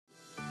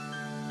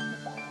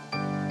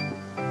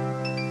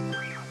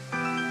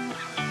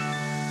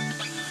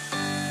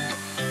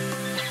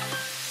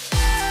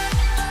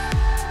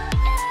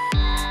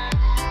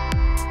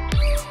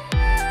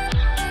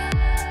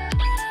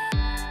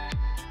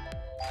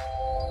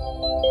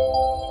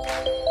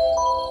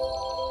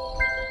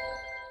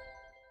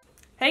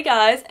Hey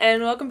guys,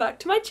 and welcome back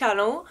to my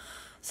channel.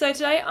 So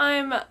today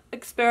I'm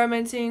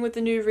experimenting with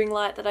the new ring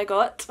light that I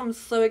got. I'm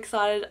so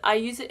excited. I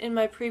used it in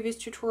my previous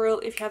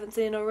tutorial. If you haven't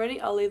seen it already,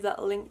 I'll leave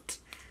that linked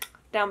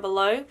down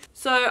below.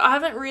 So I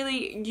haven't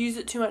really used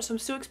it too much, so I'm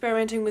still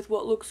experimenting with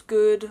what looks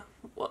good,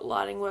 what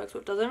lighting works,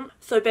 what doesn't.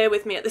 So bear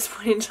with me at this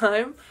point in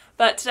time.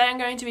 But today I'm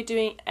going to be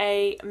doing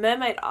a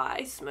Mermaid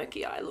Eye,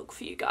 smoky eye look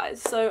for you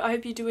guys. So I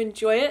hope you do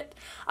enjoy it.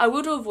 I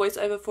will do a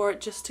voiceover for it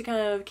just to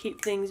kind of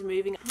keep things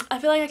moving. I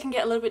feel like I can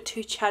get a little bit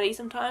too chatty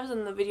sometimes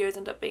and the videos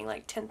end up being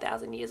like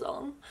 10,000 years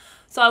long.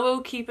 So I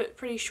will keep it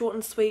pretty short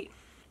and sweet.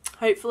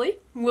 Hopefully.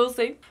 We'll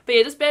see. But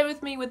yeah, just bear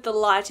with me with the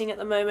lighting at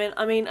the moment.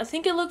 I mean, I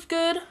think it looks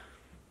good,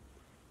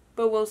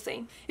 but we'll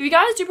see. If you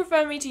guys do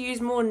prefer me to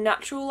use more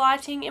natural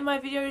lighting in my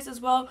videos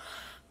as well,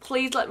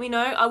 please let me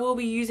know. I will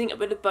be using a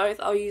bit of both.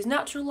 I'll use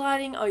natural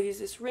lighting, I'll use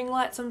this ring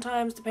light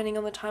sometimes depending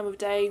on the time of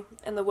day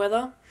and the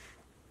weather.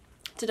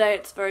 Today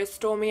it's very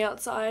stormy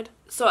outside,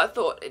 so I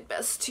thought it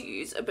best to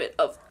use a bit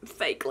of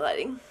fake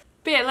lighting.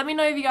 But yeah, let me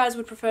know if you guys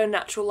would prefer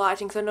natural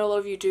lighting, because I know a lot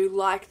of you do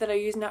like that I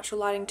use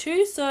natural lighting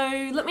too,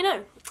 so let me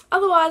know.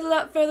 Otherwise,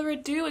 without further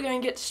ado, we're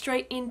going to get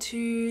straight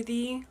into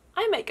the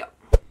eye makeup.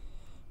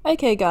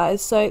 Okay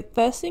guys, so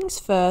first things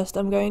first,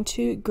 I'm going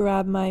to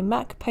grab my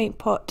MAC paint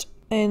pot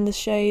in the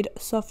shade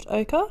Soft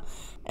Ochre,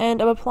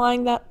 and I'm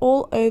applying that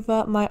all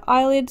over my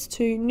eyelids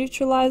to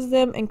neutralize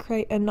them and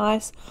create a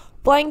nice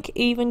blank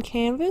even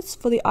canvas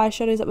for the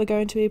eyeshadows that we're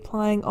going to be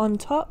applying on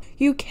top.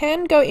 You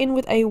can go in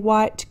with a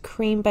white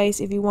cream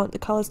base if you want the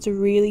colors to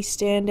really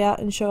stand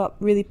out and show up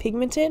really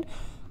pigmented.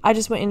 I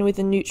just went in with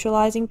a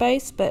neutralizing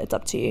base, but it's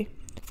up to you.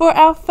 For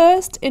our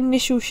first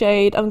initial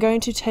shade, I'm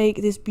going to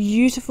take this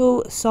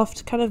beautiful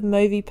soft kind of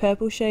mauvey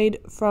purple shade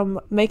from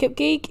Makeup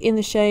Geek in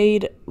the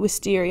shade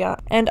Wisteria,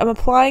 and I'm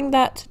applying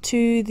that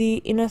to the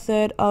inner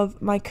third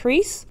of my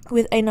crease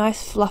with a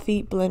nice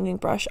fluffy blending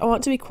brush. I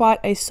want it to be quite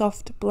a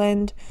soft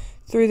blend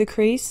through the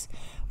crease.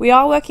 We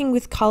are working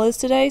with colours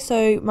today,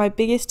 so my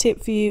biggest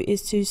tip for you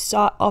is to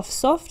start off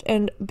soft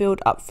and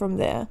build up from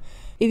there.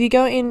 If you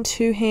go in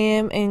too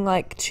ham and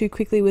like too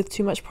quickly with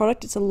too much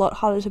product, it's a lot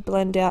harder to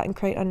blend out and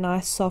create a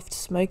nice soft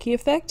smoky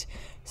effect.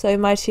 So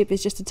my tip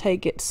is just to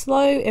take it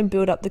slow and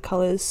build up the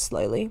colours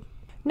slowly.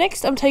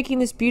 Next, I'm taking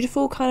this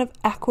beautiful kind of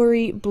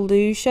aquary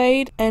blue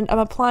shade and I'm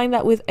applying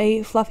that with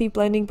a fluffy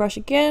blending brush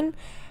again,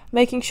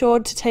 making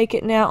sure to take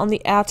it now on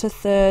the outer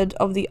third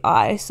of the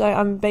eye. So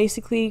I'm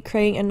basically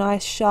creating a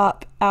nice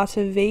sharp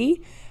outer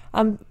V.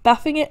 I'm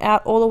buffing it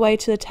out all the way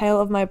to the tail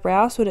of my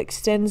brow so it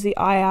extends the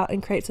eye out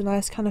and creates a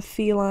nice kind of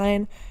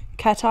feline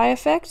cat eye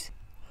effect.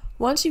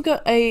 Once you've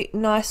got a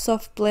nice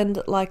soft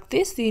blend like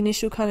this, the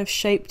initial kind of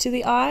shape to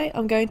the eye,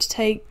 I'm going to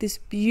take this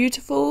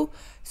beautiful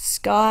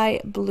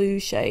sky blue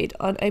shade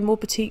on a more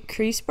petite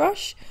crease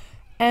brush,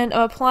 and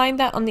I'm applying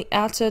that on the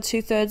outer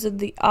 2/3 of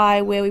the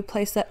eye where we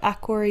place that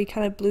aquary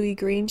kind of bluey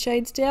green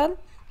shades down.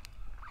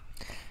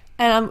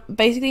 And I'm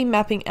basically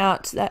mapping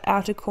out that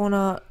outer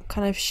corner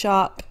kind of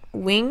sharp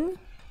wing.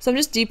 So I'm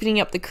just deepening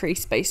up the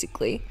crease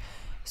basically.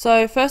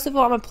 So first of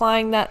all, I'm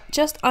applying that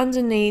just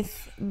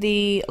underneath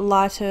the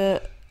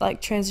lighter like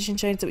transition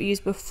shades that we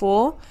used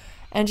before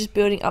and just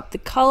building up the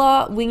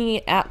colour, winging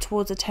it out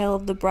towards the tail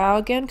of the brow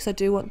again because I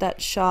do want that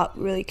sharp,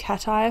 really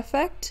cat eye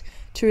effect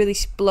to really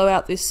blow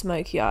out this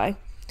smoky eye.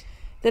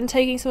 Then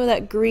taking some of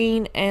that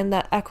green and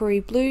that aquary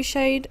blue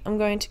shade, I'm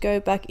going to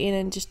go back in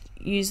and just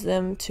use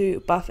them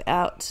to buff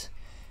out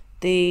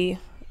the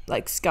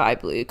like sky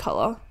blue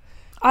colour.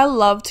 I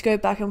love to go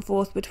back and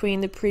forth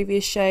between the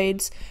previous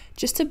shades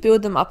just to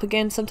build them up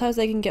again. Sometimes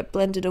they can get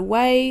blended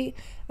away.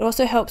 It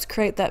also helps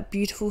create that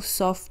beautiful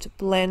soft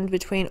blend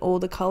between all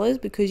the colours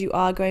because you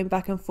are going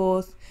back and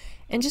forth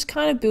and just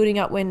kind of building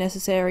up where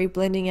necessary,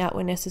 blending out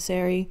where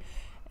necessary,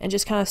 and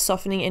just kind of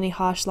softening any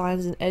harsh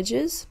lines and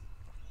edges.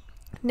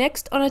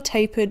 Next, on a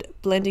tapered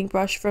blending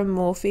brush from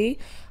Morphe,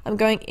 I'm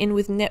going in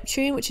with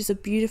Neptune, which is a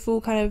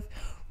beautiful kind of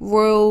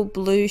royal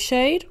blue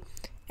shade.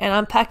 And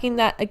I'm packing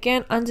that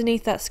again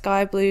underneath that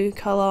sky blue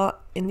colour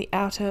in the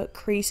outer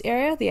crease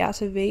area, the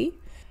outer V.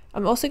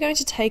 I'm also going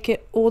to take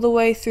it all the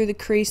way through the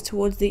crease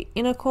towards the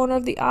inner corner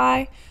of the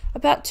eye,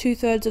 about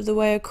 2/3 of the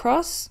way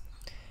across.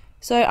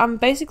 So I'm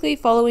basically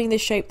following the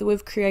shape that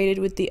we've created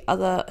with the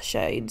other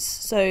shades.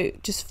 So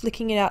just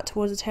flicking it out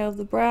towards the tail of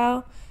the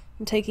brow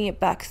and taking it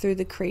back through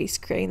the crease,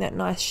 creating that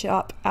nice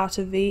sharp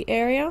outer V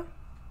area.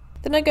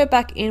 Then I go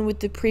back in with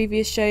the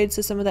previous shades,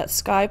 so some of that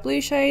sky blue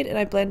shade, and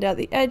I blend out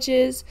the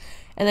edges.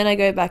 And then I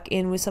go back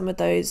in with some of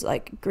those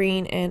like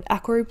green and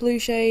aquary blue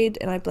shade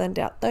and I blend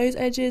out those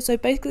edges. So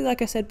basically,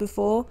 like I said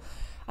before,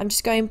 I'm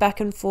just going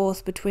back and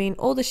forth between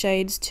all the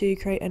shades to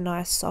create a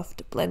nice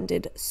soft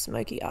blended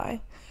smoky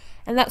eye.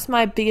 And that's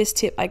my biggest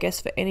tip, I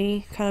guess, for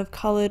any kind of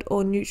coloured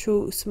or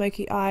neutral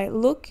smoky eye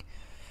look,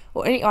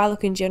 or any eye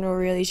look in general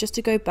really, is just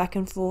to go back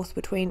and forth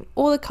between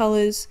all the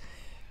colours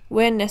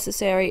where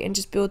necessary and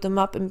just build them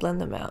up and blend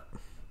them out.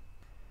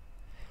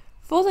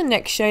 For the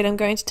next shade, I'm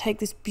going to take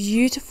this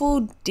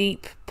beautiful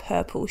deep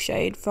purple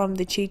shade from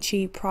the Chi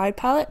Chi Pride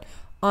palette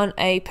on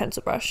a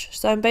pencil brush.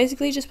 So I'm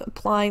basically just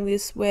applying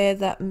this where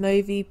that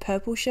mauvey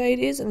purple shade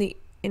is in the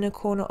inner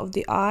corner of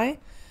the eye,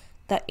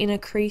 that inner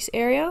crease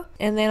area,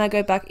 and then I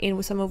go back in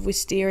with some of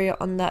Wisteria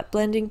on that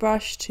blending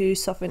brush to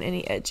soften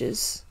any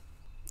edges.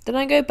 Then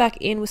I go back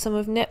in with some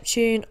of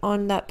Neptune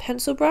on that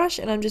pencil brush,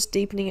 and I'm just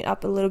deepening it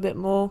up a little bit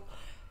more,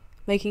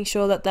 making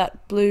sure that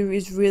that blue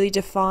is really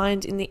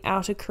defined in the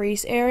outer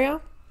crease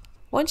area.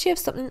 Once you have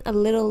something a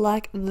little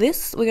like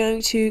this, we're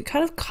going to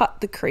kind of cut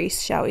the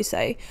crease, shall we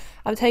say.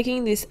 I'm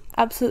taking this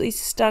absolutely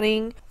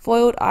stunning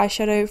foiled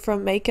eyeshadow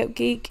from Makeup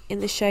Geek in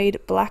the shade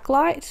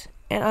Blacklight,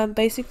 and I'm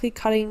basically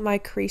cutting my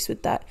crease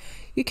with that.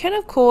 You can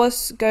of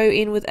course go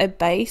in with a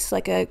base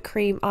like a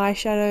cream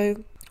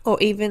eyeshadow or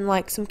even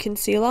like some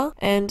concealer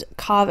and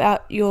carve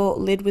out your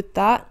lid with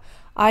that.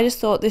 I just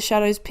thought this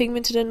shadow is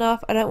pigmented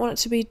enough. I don't want it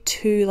to be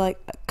too like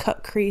a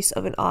cut crease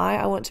of an eye.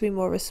 I want it to be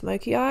more of a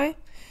smoky eye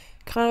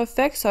kind of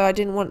effect, so I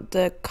didn't want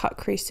the cut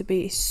crease to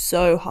be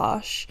so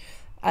harsh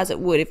as it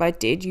would if I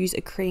did use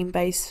a cream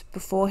base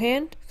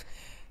beforehand.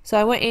 So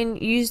I went in,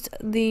 used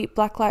the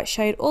Blacklight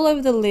shade all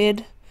over the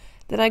lid,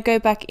 then I go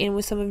back in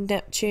with some of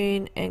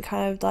Neptune and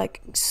kind of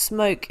like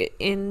smoke it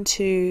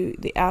into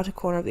the outer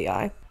corner of the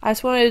eye. I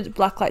just wanted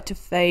Blacklight to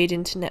fade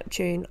into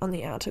Neptune on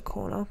the outer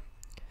corner.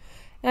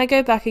 And I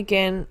go back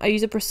again, I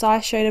use a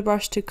precise shader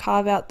brush to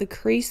carve out the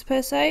crease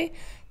per se,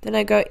 then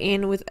I go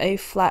in with a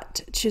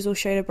flat chisel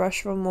shader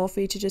brush from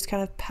Morphe to just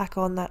kind of pack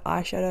on that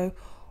eyeshadow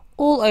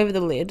all over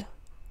the lid.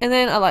 And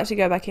then I like to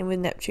go back in with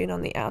Neptune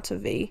on the outer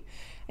V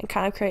and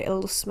kind of create a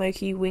little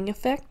smoky wing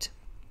effect.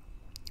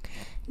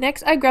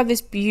 Next I grab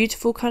this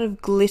beautiful kind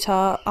of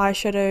glitter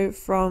eyeshadow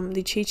from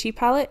the Chi Chi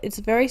palette. It's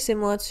very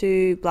similar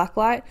to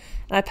Blacklight,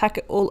 and I pack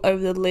it all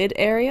over the lid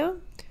area.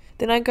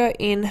 Then I go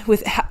in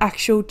with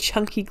actual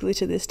chunky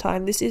glitter this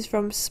time. This is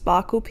from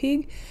Sparkle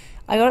Pig.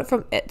 I got it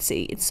from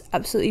Etsy. It's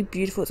absolutely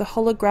beautiful. It's a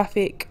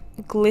holographic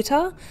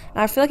glitter, and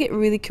I feel like it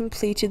really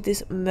completed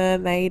this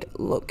mermaid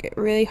look. It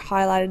really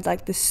highlighted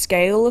like the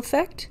scale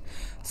effect.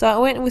 So I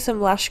went in with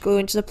some lash glue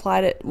and just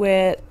applied it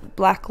where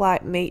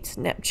Blacklight meets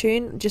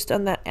Neptune, just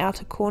on that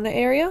outer corner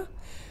area,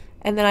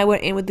 and then I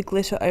went in with the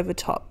glitter over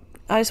top.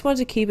 I just wanted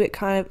to keep it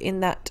kind of in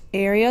that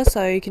area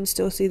so you can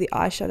still see the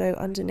eyeshadow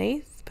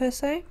underneath per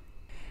se.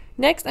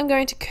 Next I'm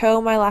going to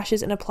curl my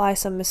lashes and apply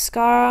some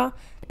mascara.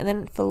 And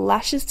then for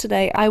lashes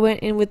today, I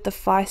went in with the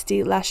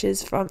Feisty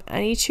lashes from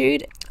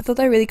Anitude. I thought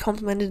they really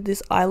complemented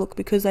this eye look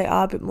because they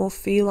are a bit more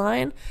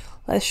feline.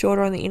 They're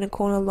shorter on the inner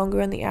corner, longer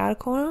on the outer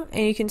corner,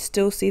 and you can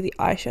still see the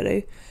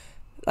eyeshadow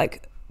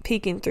like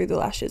peeking through the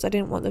lashes. I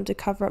didn't want them to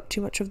cover up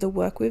too much of the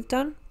work we've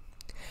done.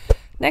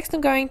 Next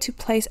I'm going to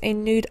place a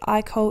nude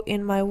eye kohl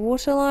in my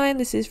waterline.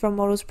 This is from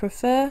Models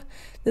Prefer.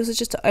 This is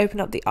just to open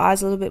up the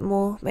eyes a little bit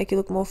more, make it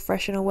look more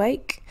fresh and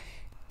awake.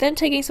 Then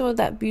taking some of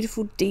that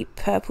beautiful deep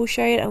purple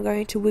shade, I'm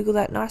going to wiggle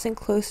that nice and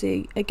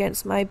closely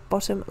against my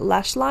bottom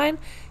lash line,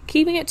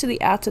 keeping it to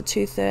the outer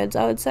 2/3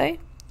 I would say.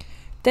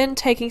 Then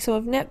taking some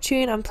of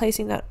Neptune, I'm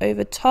placing that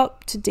over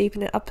top to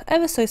deepen it up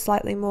ever so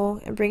slightly more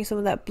and bring some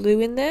of that blue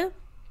in there.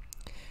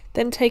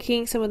 Then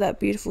taking some of that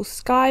beautiful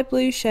sky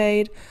blue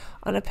shade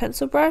on a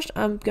pencil brush,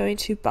 I'm going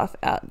to buff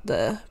out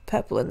the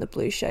purple and the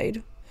blue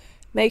shade.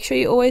 Make sure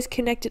you always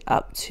connect it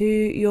up to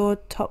your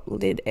top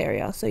lid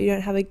area so you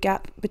don't have a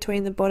gap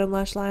between the bottom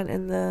lash line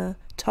and the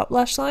top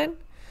lash line.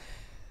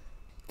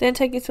 Then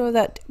taking some of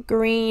that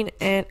green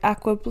and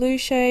aqua blue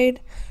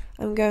shade,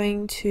 I'm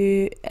going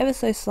to ever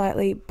so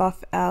slightly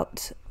buff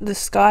out the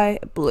sky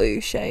blue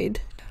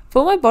shade.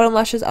 For my bottom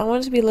lashes, I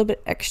wanted to be a little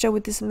bit extra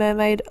with this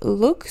mermaid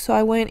look, so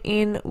I went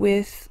in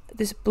with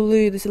this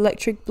blue, this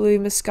electric blue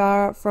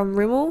mascara from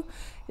Rimmel.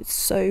 It's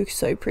so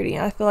pretty,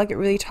 and I feel like it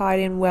really tied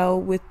in well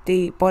with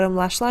the bottom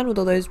lash line with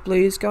all those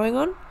blues going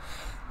on.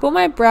 For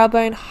my brow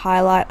bone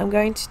highlight, I'm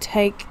going to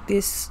take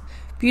this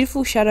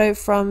beautiful shadow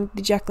from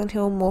the Jaclyn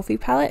Hill Morphe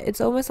palette.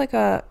 It's almost like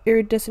a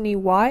iridescent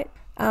white.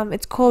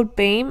 It's called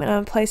Beam, and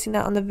I'm placing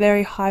that on the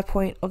very high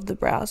point of the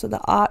brow, so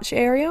the arch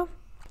area.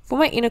 For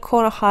my inner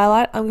corner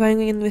highlight, I'm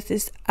going in with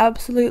this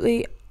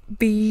absolutely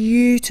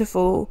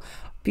beautiful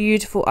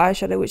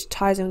eyeshadow which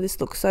ties in with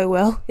this look so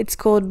well. It's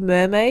called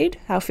Mermaid,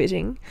 how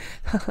fitting.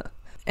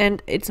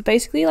 And it's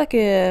basically like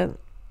a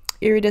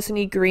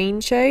iridescent green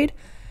shade.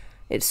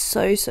 It's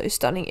so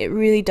stunning. It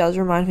really does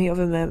remind me of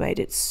a mermaid.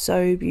 It's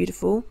so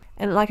beautiful.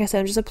 And like I said,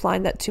 I'm just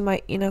applying that to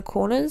my inner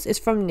corners. It's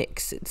from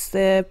NYX. It's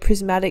the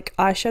prismatic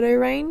eyeshadow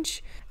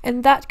range.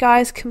 And that,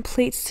 guys,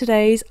 completes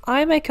today's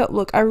eye makeup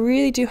look. I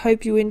really do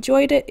hope you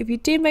enjoyed it. If you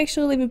did, make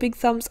sure to leave a big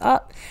thumbs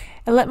up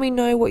and let me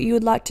know what you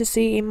would like to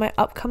see in my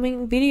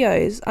upcoming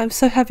videos. I'm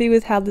so happy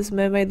with how this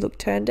mermaid look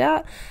turned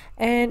out,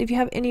 and if you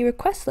have any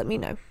requests, let me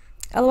know.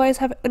 Otherwise,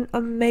 have an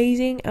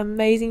amazing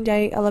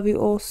day. I love you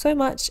all so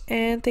much,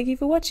 and thank you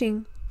for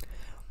watching.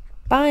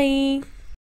 Bye!